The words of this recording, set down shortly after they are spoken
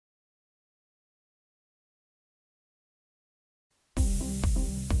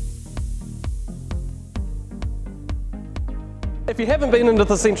If you haven't been into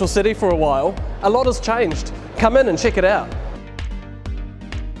the central city for a while, a lot has changed. Come in and check it out.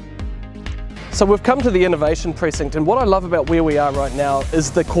 So we've come to the Innovation Precinct, and what I love about where we are right now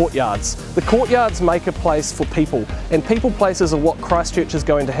is the courtyards. The courtyards make a place for people, and people places are what Christchurch is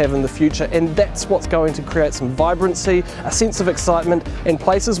going to have in the future, and that's what's going to create some vibrancy, a sense of excitement, and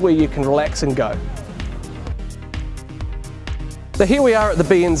places where you can relax and go. So here we are at the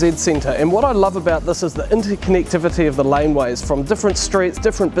BNZ Centre, and what I love about this is the interconnectivity of the laneways from different streets,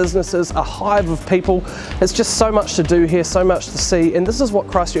 different businesses, a hive of people. It's just so much to do here, so much to see, and this is what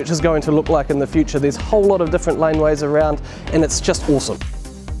Christchurch is going to look like in the future. There's a whole lot of different laneways around, and it's just awesome.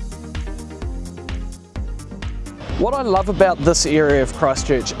 What I love about this area of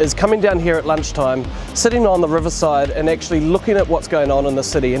Christchurch is coming down here at lunchtime, sitting on the riverside and actually looking at what's going on in the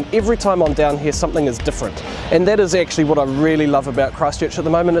city, and every time I'm down here something is different, and that is actually what I really love about Christchurch at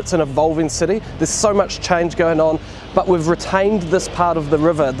the moment. It's an evolving city, there's so much change going on, but we've retained this part of the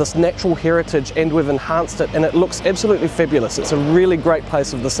river, this natural heritage, and we've enhanced it, and it looks absolutely fabulous. It's a really great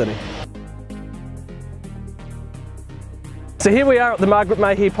place of the city. So here we are at the Margaret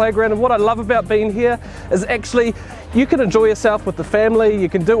Mayhew Playground, and what I love about being here is actually you can enjoy yourself with the family, you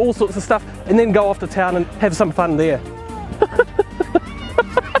can do all sorts of stuff and then go off to town and have some fun there.